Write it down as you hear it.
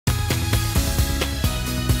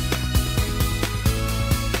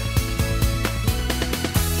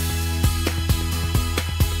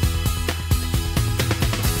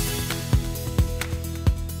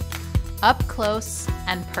up close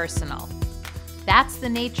and personal. That's the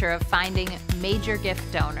nature of finding major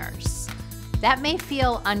gift donors. That may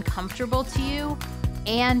feel uncomfortable to you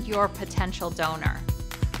and your potential donor.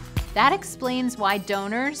 That explains why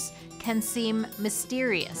donors can seem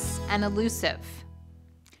mysterious and elusive.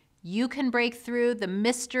 You can break through the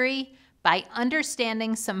mystery by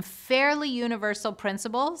understanding some fairly universal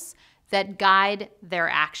principles that guide their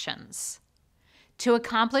actions. To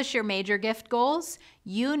accomplish your major gift goals,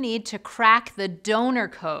 you need to crack the donor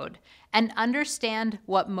code and understand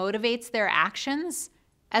what motivates their actions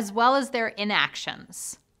as well as their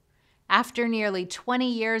inactions. After nearly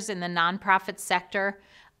 20 years in the nonprofit sector,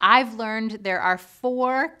 I've learned there are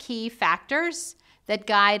 4 key factors that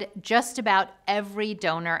guide just about every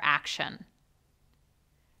donor action.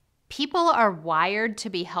 People are wired to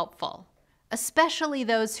be helpful, especially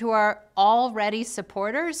those who are already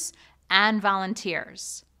supporters and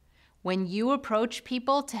volunteers. When you approach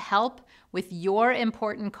people to help with your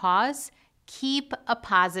important cause, keep a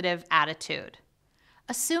positive attitude.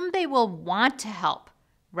 Assume they will want to help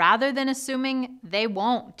rather than assuming they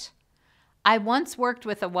won't. I once worked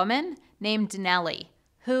with a woman named Nellie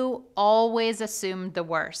who always assumed the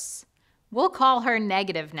worst. We'll call her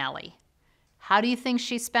Negative Nellie. How do you think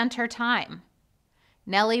she spent her time?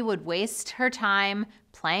 Nellie would waste her time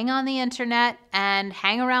playing on the internet and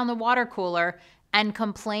hang around the water cooler and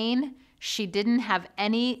complain she didn't have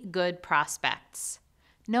any good prospects.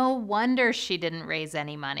 No wonder she didn't raise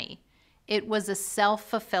any money. It was a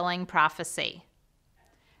self-fulfilling prophecy.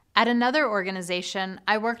 At another organization,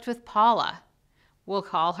 I worked with Paula. We'll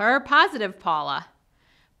call her Positive Paula.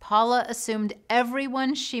 Paula assumed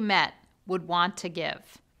everyone she met would want to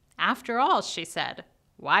give. After all, she said,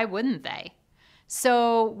 why wouldn't they?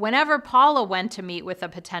 So whenever Paula went to meet with a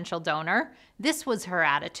potential donor, this was her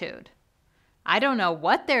attitude. I don't know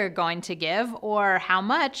what they're going to give or how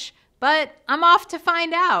much, but I'm off to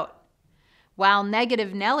find out. While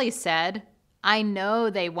Negative Nellie said, I know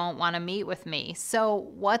they won't want to meet with me, so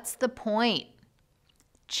what's the point?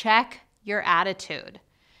 Check your attitude.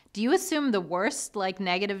 Do you assume the worst like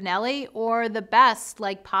Negative Nellie or the best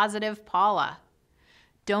like Positive Paula?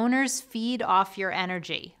 Donors feed off your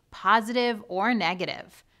energy, positive or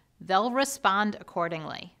negative. They'll respond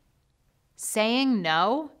accordingly. Saying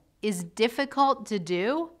no is difficult to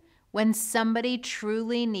do when somebody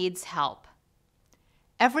truly needs help.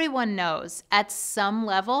 Everyone knows at some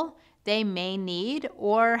level they may need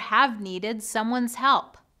or have needed someone's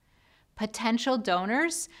help. Potential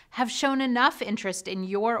donors have shown enough interest in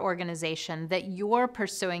your organization that you're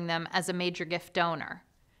pursuing them as a major gift donor.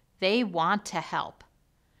 They want to help.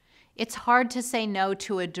 It's hard to say no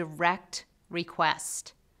to a direct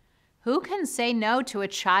request. Who can say no to a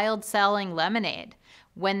child selling lemonade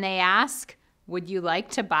when they ask, would you like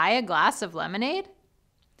to buy a glass of lemonade?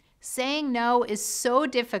 Saying no is so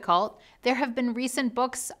difficult, there have been recent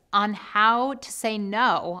books on how to say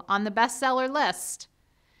no on the bestseller list.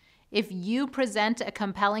 If you present a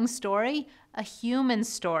compelling story, a human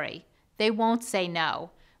story, they won't say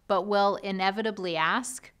no, but will inevitably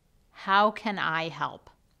ask, how can I help?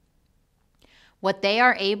 What they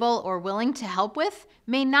are able or willing to help with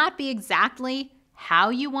may not be exactly how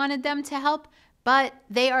you wanted them to help, but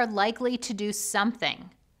they are likely to do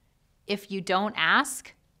something. If you don't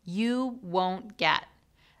ask, you won't get.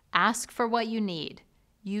 Ask for what you need.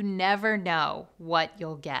 You never know what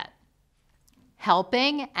you'll get.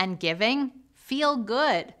 Helping and giving feel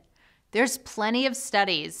good. There's plenty of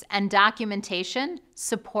studies and documentation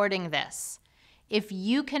supporting this. If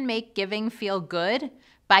you can make giving feel good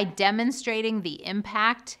by demonstrating the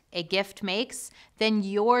impact a gift makes, then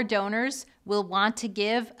your donors will want to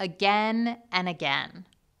give again and again.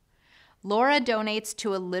 Laura donates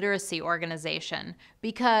to a literacy organization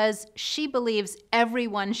because she believes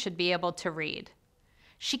everyone should be able to read.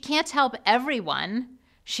 She can't help everyone.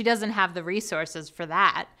 She doesn't have the resources for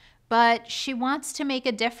that, but she wants to make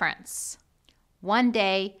a difference. One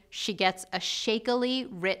day, she gets a shakily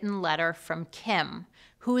written letter from Kim,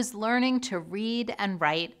 who is learning to read and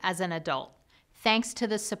write as an adult, thanks to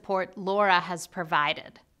the support Laura has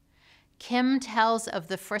provided. Kim tells of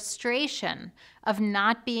the frustration of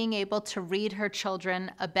not being able to read her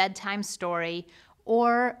children a bedtime story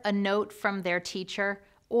or a note from their teacher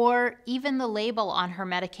or even the label on her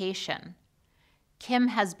medication. Kim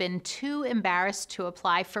has been too embarrassed to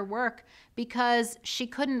apply for work because she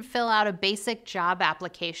couldn't fill out a basic job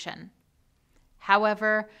application.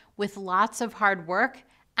 However, with lots of hard work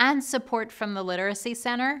and support from the Literacy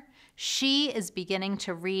Center, she is beginning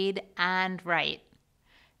to read and write.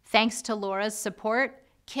 Thanks to Laura's support,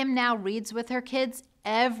 Kim now reads with her kids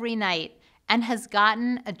every night and has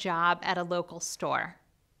gotten a job at a local store.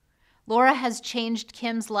 Laura has changed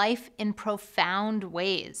Kim's life in profound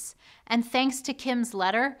ways. And thanks to Kim's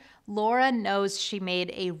letter, Laura knows she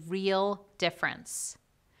made a real difference.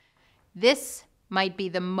 This might be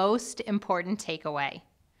the most important takeaway.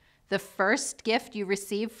 The first gift you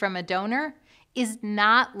receive from a donor is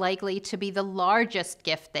not likely to be the largest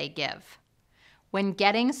gift they give. When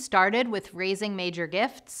getting started with raising major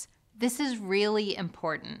gifts, this is really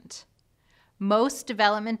important. Most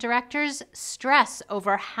development directors stress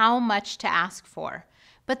over how much to ask for,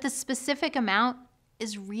 but the specific amount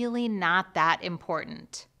is really not that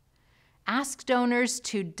important. Ask donors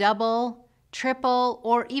to double, triple,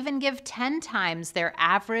 or even give 10 times their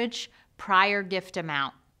average prior gift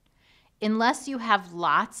amount. Unless you have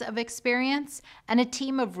lots of experience and a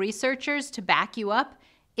team of researchers to back you up,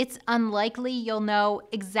 it's unlikely you'll know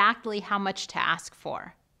exactly how much to ask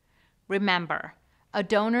for. Remember, a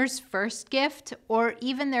donor's first gift, or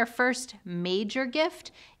even their first major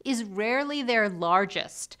gift, is rarely their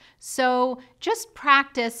largest, so just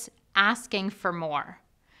practice asking for more.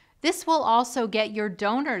 This will also get your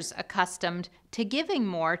donors accustomed to giving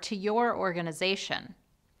more to your organization.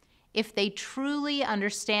 If they truly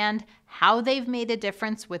understand how they've made a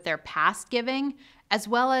difference with their past giving, as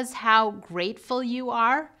well as how grateful you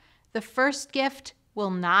are, the first gift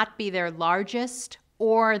will not be their largest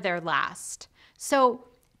or their last. So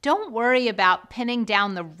don't worry about pinning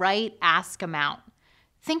down the right ask amount.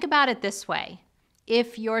 Think about it this way.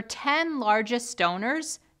 If your 10 largest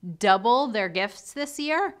donors double their gifts this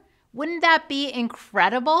year, wouldn't that be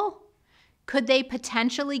incredible? Could they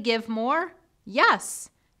potentially give more? Yes.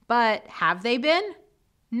 But have they been?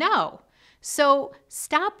 No. So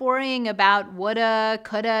stop worrying about woulda,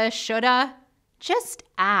 coulda, shoulda. Just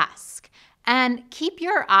ask and keep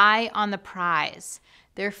your eye on the prize,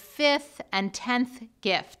 their 5th and 10th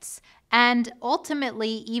gifts, and ultimately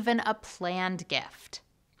even a planned gift.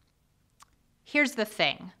 Here's the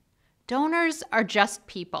thing. Donors are just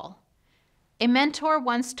people. A mentor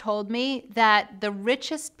once told me that the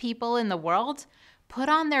richest people in the world put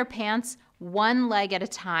on their pants one leg at a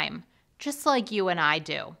time, just like you and I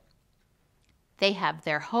do. They have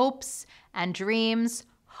their hopes and dreams,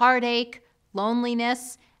 heartache,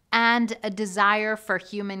 loneliness, and a desire for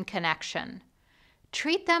human connection.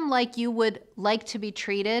 Treat them like you would like to be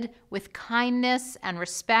treated, with kindness and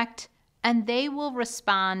respect, and they will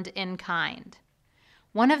respond in kind.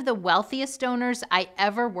 One of the wealthiest donors I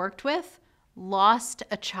ever worked with lost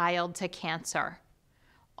a child to cancer.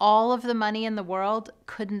 All of the money in the world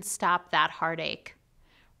couldn't stop that heartache.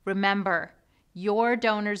 Remember, your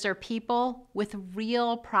donors are people with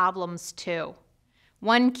real problems too.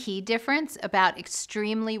 One key difference about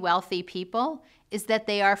extremely wealthy people is that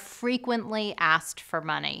they are frequently asked for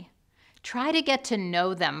money. Try to get to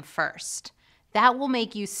know them first. That will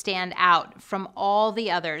make you stand out from all the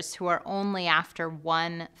others who are only after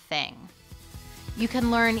one thing. You can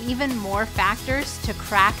learn even more factors to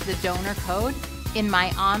crack the donor code in my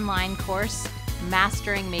online course,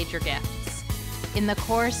 Mastering Major Gifts. In the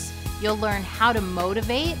course, you'll learn how to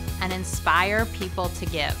motivate and inspire people to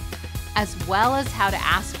give, as well as how to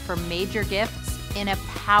ask for major gifts in a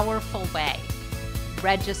powerful way.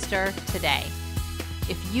 Register today.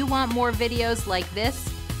 If you want more videos like this,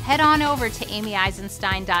 head on over to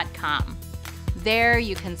amyeisenstein.com. There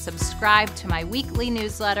you can subscribe to my weekly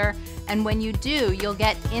newsletter, and when you do, you'll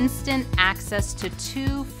get instant access to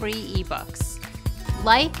 2 free ebooks.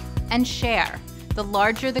 Like and share. The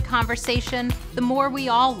larger the conversation, the more we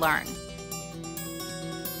all learn.